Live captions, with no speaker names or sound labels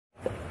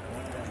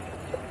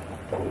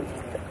Assalamualaikum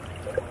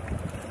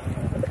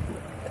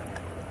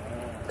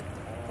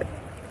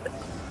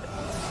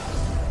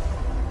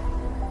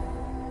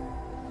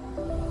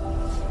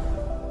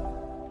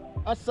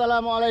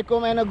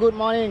and a good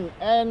morning,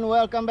 and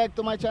welcome back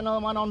to my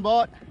channel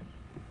MannOnBoard.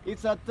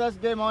 It's a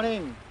Thursday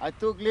morning. I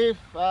took leave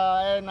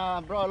and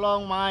brought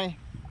along my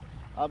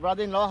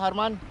brother-in-law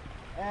Harman,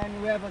 and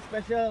we have a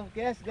special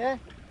guest there,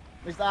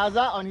 Mr.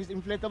 Azza, on his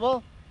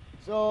inflatable.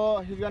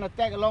 So he's gonna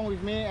tag along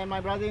with me and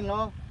my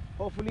brother-in-law.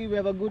 Hopefully we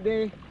have a good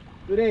day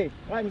today,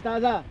 right, Mr.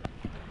 Azza?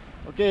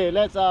 Okay,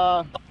 let's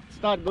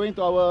start going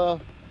to our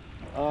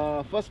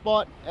first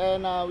spot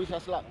and wish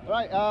us luck.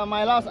 Right,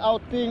 my last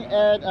outing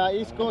at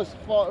East Coast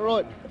Fort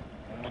Road,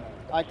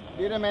 I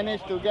didn't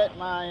manage to get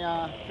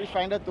my fish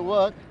finder to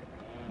work,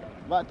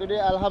 but today,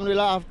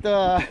 alhamdulillah,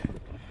 after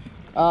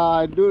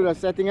I do the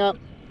setting up,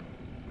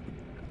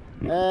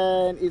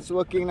 and it's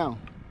working now.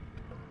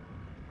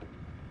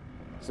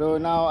 So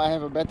now I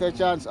have a better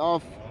chance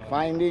of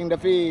finding the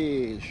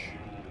fish.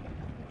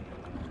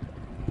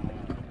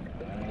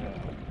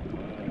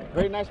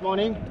 Very nice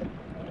morning,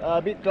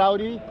 a bit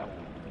cloudy.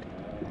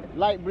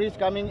 Light breeze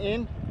coming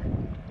in,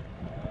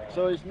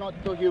 so it's not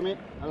too humid.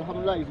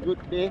 Alhamdulillah, it's a good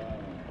day.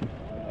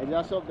 I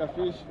just hope the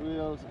fish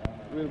will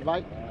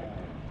bite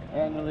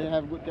and we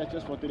have good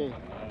catches for today.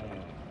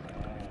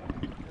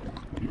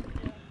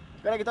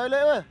 Kau nak pergi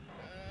toilet apa?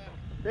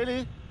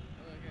 Really?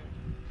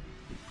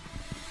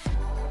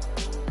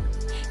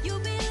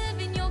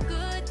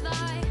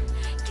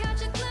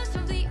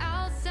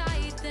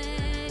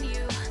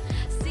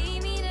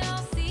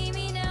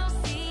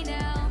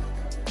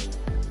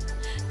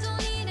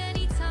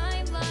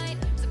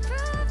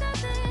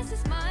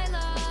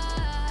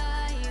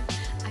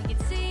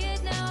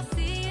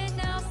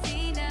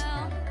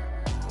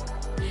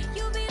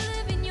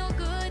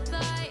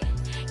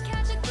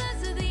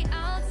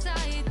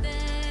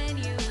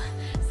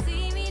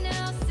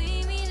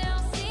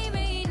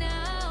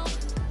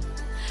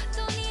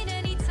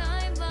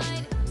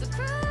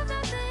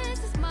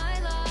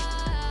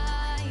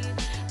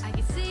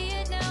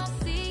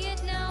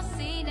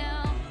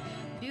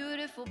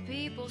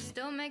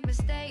 Still make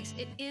mistakes,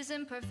 it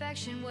isn't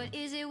perfection. What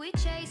is it we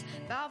chase?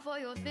 Bow for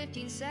your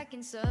 15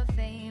 seconds of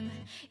fame.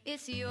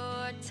 It's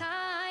your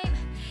time.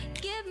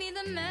 Give me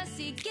the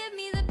messy, give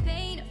me the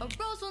pain. A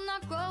rose will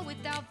not grow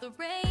without the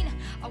rain.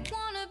 I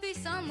wanna be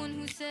someone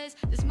who says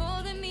there's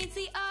more than meets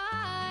the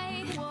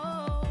eye.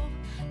 Whoa,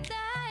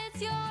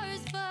 that's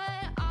yours,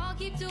 but I'll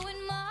keep doing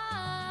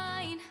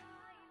mine.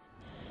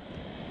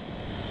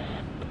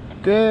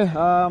 Okay,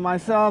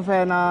 myself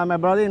and my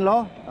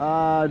brother-in-law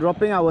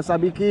dropping our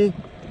sabiki,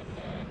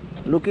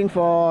 looking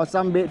for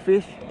some bait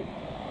fish.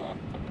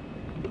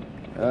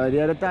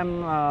 The other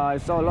time I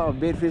saw a lot of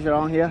bait fish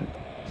around here,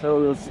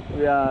 so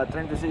we are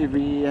trying to see if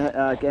we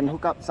can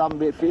hook up some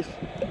bait fish.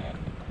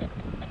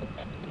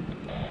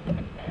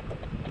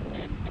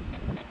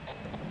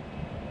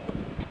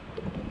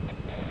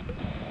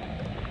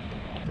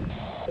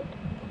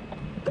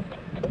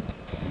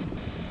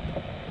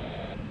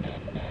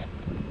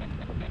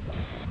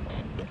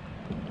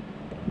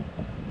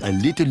 A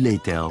little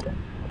later.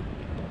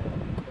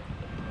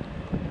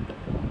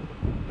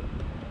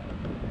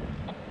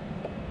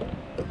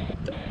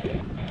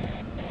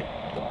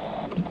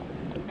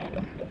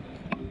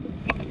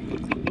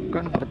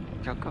 Kan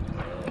cakap.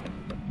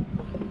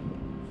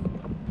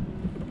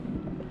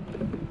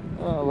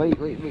 Oh, wait.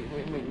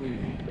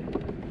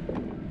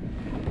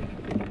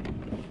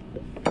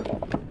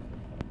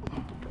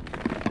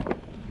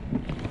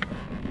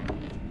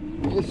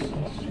 Yes.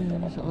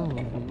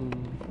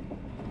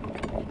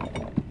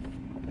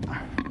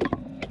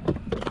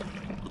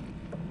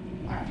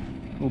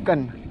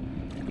 Bukan.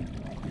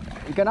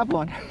 Ikan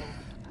apa?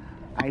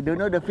 I don't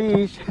know the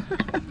fish.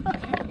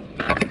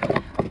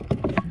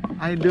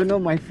 I don't know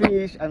my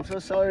fish. I'm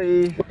so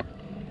sorry.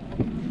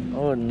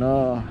 Oh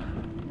no.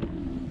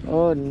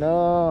 Oh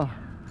no.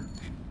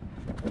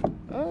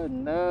 Oh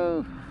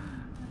no.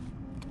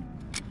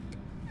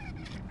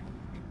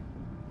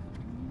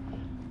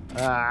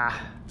 Ah.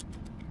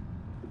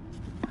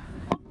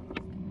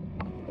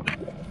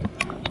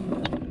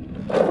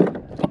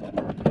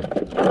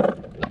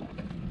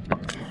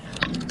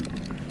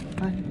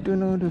 I don't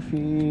know the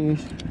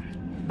fish.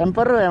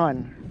 Emperor,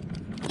 man.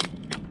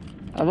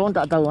 Abang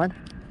tak tahu, kan?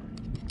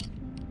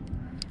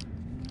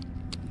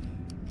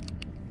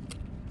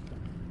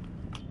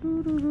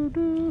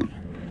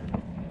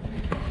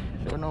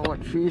 Don't know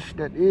what fish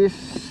that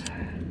is.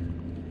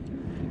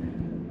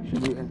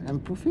 Should be an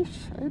emperor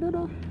fish? I don't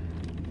know.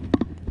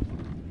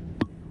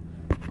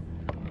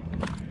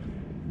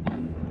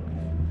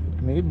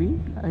 Maybe,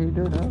 I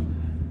don't know.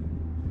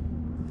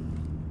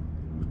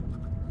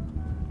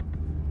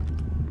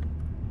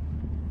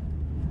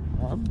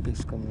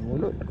 Habis kami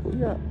mulut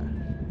koyak.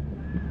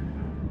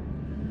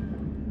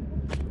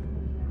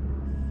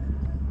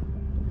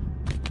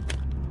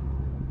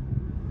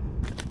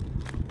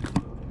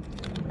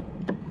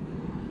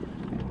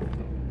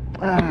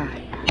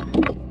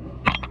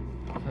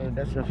 So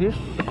that's the fish.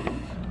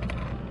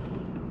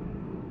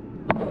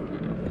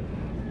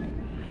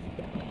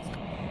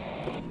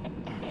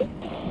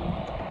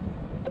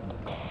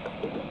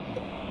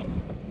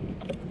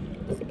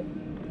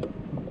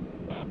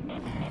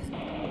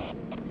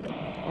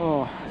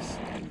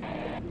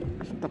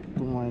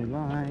 my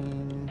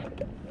line.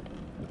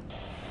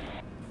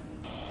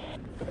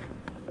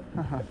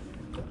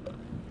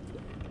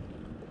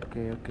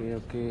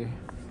 Okay.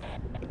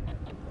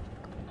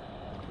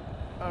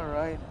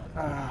 Alright.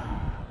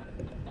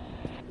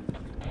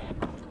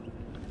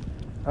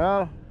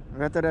 Well,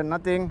 better than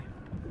nothing.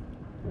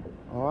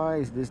 Why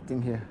is this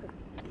thing here?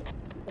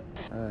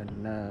 Oh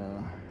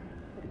no.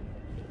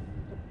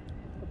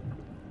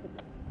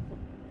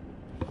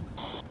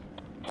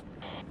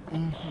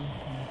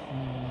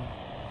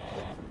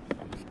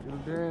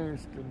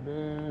 Still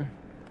there.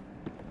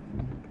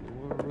 Don't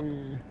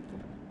worry.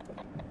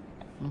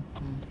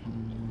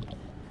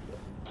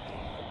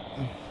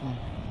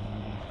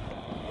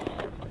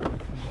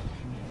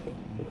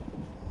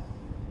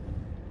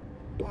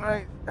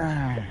 Alright,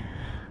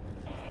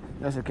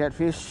 that's a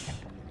catfish.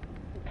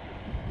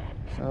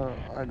 So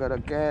I got a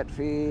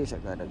catfish.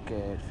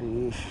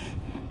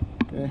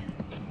 Okay,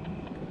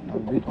 a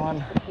big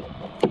one.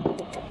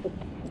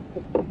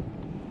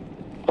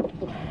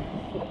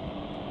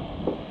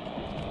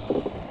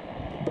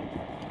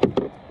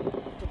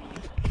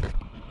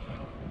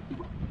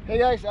 Hey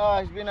guys,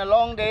 it's been a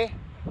long day.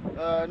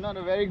 Not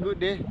a very good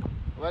day.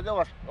 Weather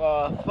was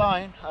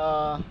fine.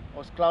 It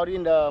was cloudy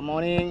in the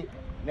morning.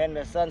 Then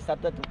the sun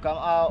started to come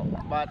out,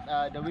 but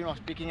the wind was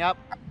picking up.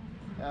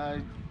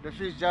 The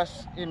fish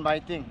just in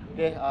biting.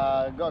 Okay,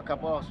 got a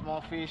couple of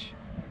small fish,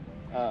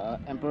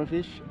 emperor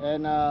fish,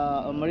 and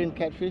a marine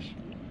catfish.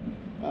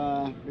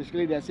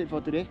 Basically, that's it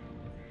for today.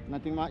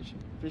 Nothing much.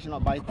 Fish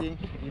not biting.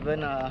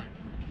 Even I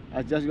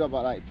just got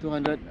about like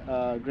 200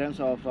 grams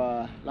of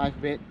live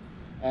bait,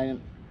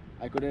 and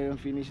I couldn't even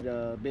finish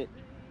the bait.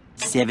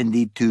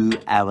 72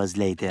 hours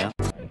later.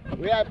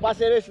 We are at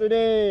Pasir Ris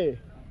today.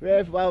 We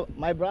have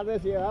my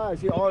brothers here.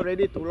 Is he all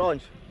ready to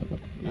launch?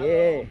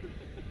 Yeah.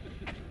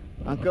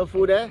 Uncle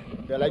Fu there,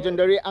 the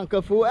legendary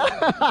Uncle Fu.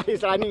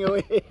 He's running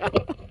away.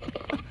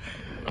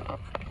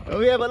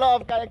 We have a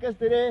lot of kayakers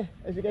today,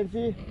 as you can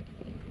see,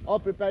 all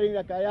preparing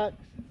their kayaks,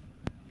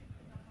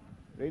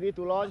 ready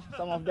to launch.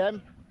 Some of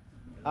them.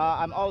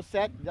 I'm all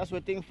set, just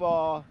waiting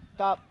for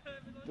Tab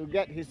to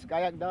get his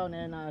kayak down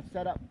and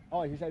set up.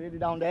 Oh, he's already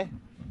down there,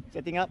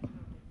 setting up.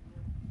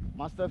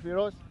 Master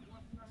Firoz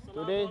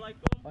today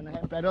on the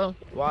hand pedal.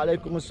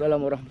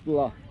 Waalaikumsalam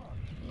warahmatullah.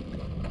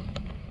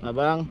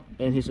 Abang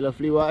and his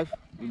lovely wife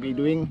will be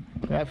doing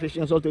kayak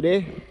fishing also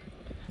today.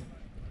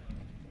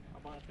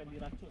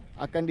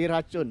 Akan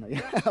diracun.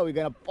 We're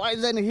gonna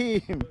poison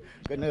him.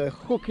 Gonna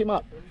hook him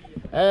up.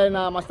 And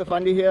Master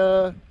Fandi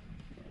here.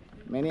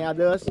 Many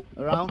others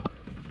around.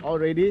 All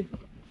ready.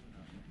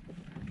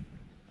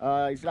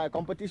 It's like a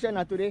competition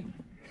today.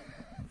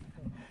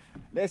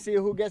 Let's see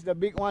who gets the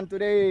big one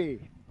today.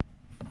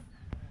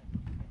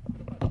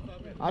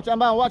 Macam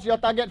bang, what's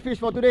your target fish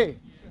for today?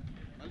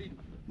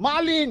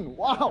 Marlin!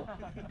 Wow!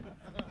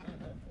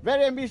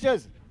 Very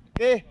ambitious.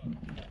 Okay.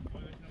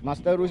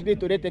 Master Rusdi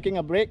today taking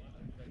a break.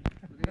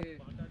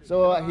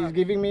 So he's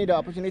giving me the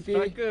opportunity.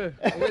 Striker.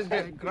 Always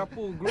get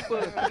grapple,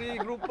 grouper, 3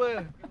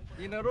 grouper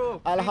in a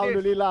row.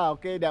 Alhamdulillah.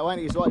 Okay, that one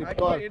is what it's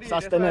called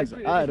sustenance.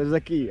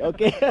 Rezeki.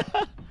 Okay.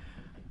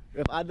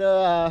 We have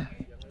other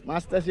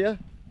masters here.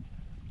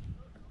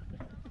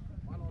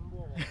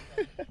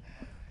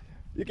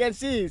 You can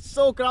see it's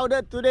so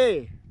crowded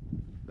today.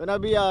 Gonna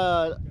be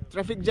a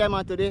traffic jam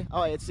today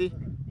out at sea.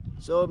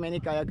 So many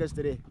kayakers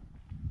today.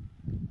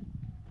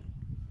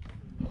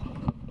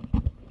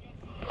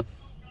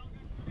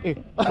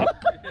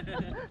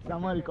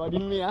 Someone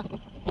recording me.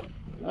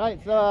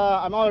 Alright, so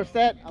I'm all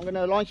set. I'm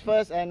gonna launch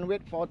first and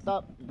wait for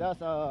Tab just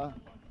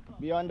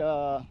beyond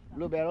the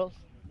blue barrels.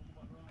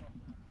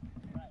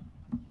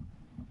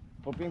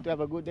 Hoping to have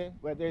a good day.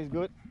 Weather is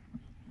good.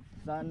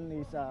 Sun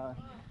is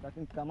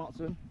starting to come out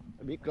soon.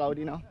 A bit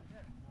cloudy now.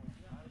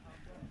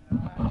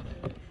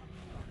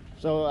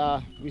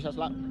 So wish us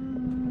luck.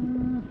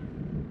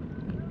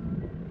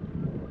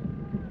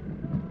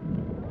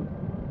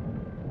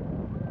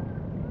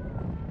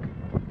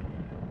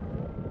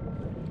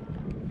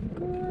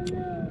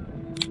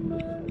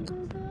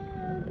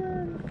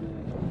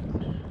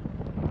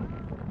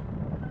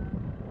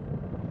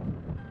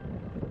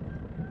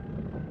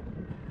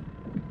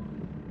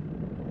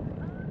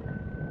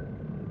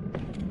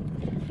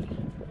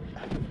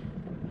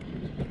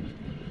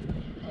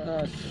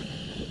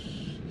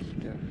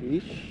 The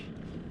fish.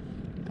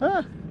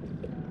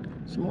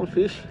 Small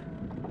fish.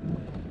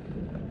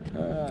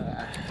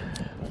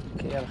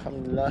 Okay,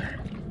 alhamdulillah.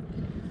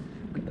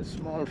 Got a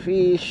small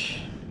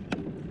fish.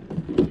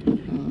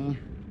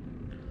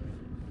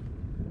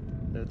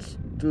 That's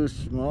too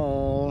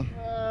small.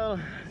 Well,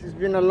 it's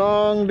been a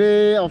long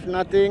day of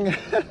nothing.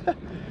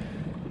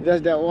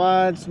 Just that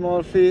one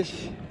small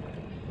fish.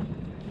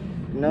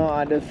 No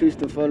other fish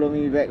to follow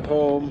me back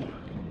home.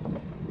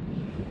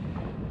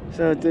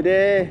 So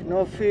today,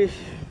 no fish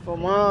for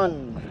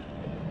Mann.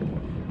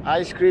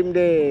 Ice cream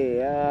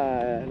day.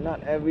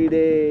 Not every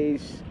day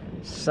is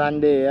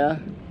Sunday.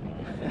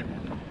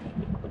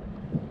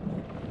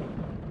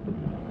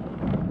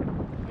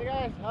 Hey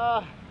guys,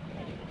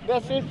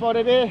 that's it for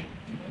the day.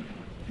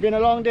 Been a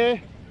long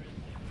day.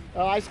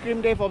 ice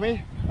cream day for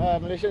me.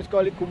 Malaysians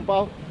call it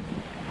kumpau.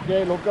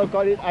 Okay, local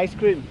call it ice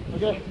cream.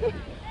 Okay,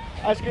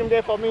 ice cream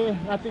day for me.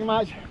 Nothing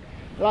much.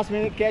 Last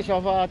minute catch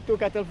of 2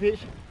 cuttlefish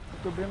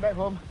to bring back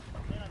home.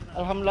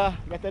 Alhamdulillah,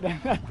 better than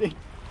nothing.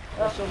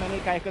 There's so many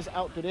kayakers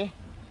out today.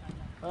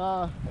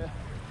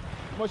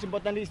 Most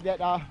importantly is that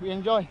we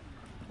enjoy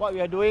what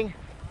we are doing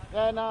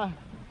and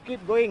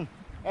keep going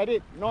at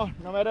it. No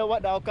matter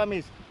what the outcome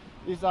is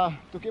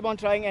to keep on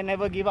trying and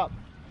never give up.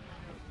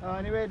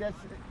 Anyway, that's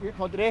it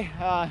for today.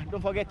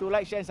 Don't forget to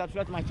like, share and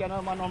subscribe to my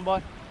channel,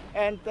 MannOnBoard,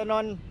 and turn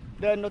on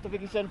the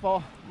notification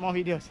for more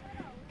videos.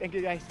 Thank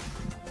you guys.